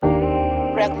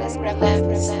Wreckless. Dream life.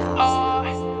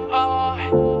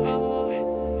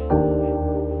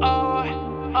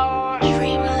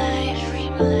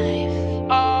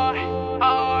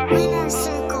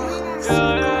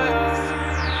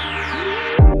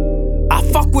 I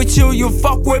fuck with you, you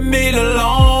fuck with me the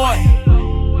long way.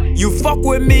 You fuck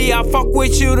with me, I fuck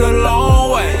with you the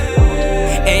long way.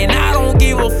 And I don't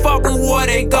give a fuck with what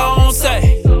they gon'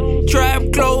 say. Trap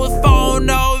clothes, phone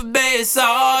off, bass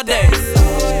all day.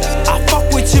 I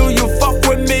fuck with you, you fuck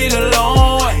with me the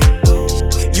long way.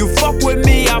 You fuck with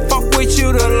me, I fuck with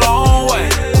you the long way.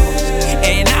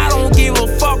 And I don't give a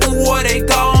fuck with what they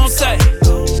gon' say.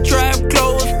 Trap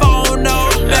clothes, phone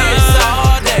off, bass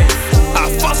all day. I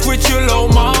fuck with you, little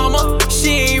mama. She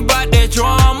ain't bout that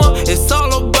drama. It's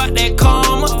all about that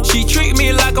karma. She treat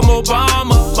me like I'm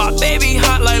Obama. My baby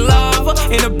hot like lava.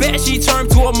 In the bed she turned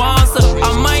to a monster.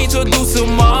 I might introduce her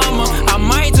mama. I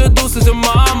might introduce her to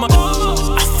mama.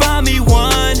 I find me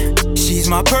one. She's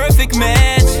my perfect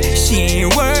match. She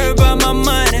ain't worried about my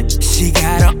money. She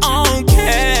got her own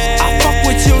cash. I fuck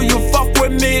with you, you fuck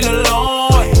with me the long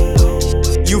way.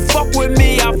 You fuck with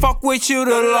me, I fuck with you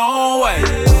the long way.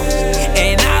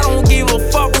 And I don't give a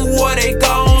fuck with what they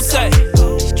gon' say.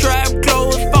 Trap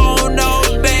clothes, phone off,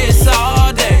 bass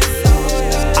all day.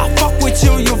 I fuck with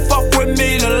you, you fuck with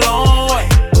me the long way.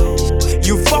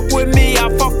 You fuck with me, I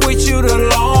fuck with you the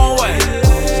long way.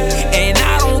 And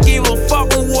I don't give a fuck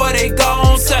with what they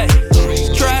gon' say.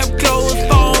 Trap clothes,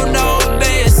 phone off,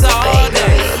 bass all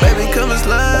day. Baby, come and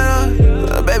slide on.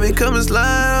 Baby, come and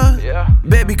slide on.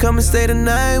 Baby, come and stay the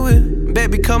night with.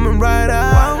 Baby, come and ride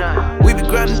out. We be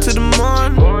grinding to the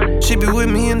morning. She be with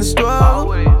me in the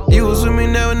store. You was with me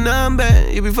now and I'm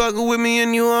back. You be fucking with me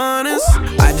and you honest.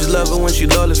 I just love her when she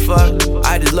low as fuck.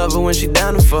 I just love her when she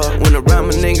down to fuck. When around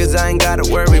my niggas, I ain't gotta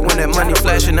worry. When that money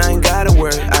flashing, I ain't gotta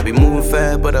worry. I be moving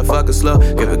fast, but I fuck her slow.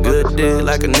 Give a good dick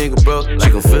like a nigga broke. She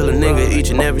gon' feel a nigga each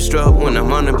and every stroke. When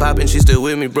I'm on and poppin', she still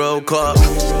with me, bro. Call.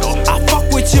 I fuck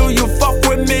with you, you fuck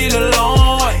with me the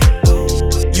long way.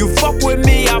 You fuck with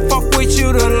me, I fuck with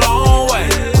you the long way.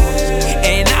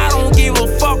 And I don't give a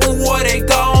fuck with what they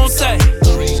gon' say.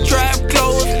 Trap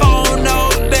clothes, phone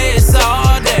off, bass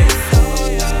all day.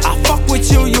 I fuck with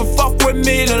you, you fuck with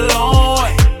me the long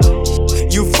way.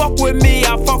 You fuck with me,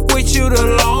 I fuck with you the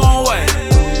long way.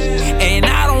 And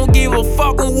I don't give a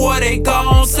fuck with what they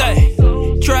gon' say.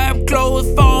 Trap clothes,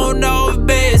 phone off,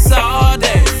 bass all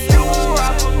day.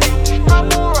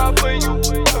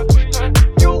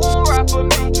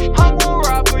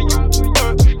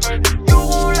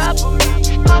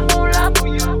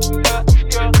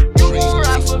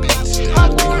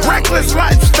 Wreckless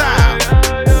lifestyle.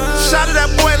 Shout to that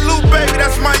boy Lubaby,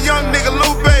 that's my young nigga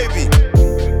Lubaby.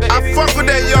 I fuck with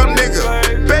that young nigga.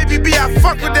 Baby B, I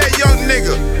fuck with that young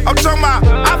nigga. I'm talking about,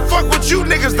 I fuck with you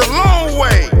niggas the long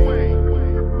way.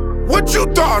 What you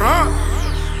thought, huh?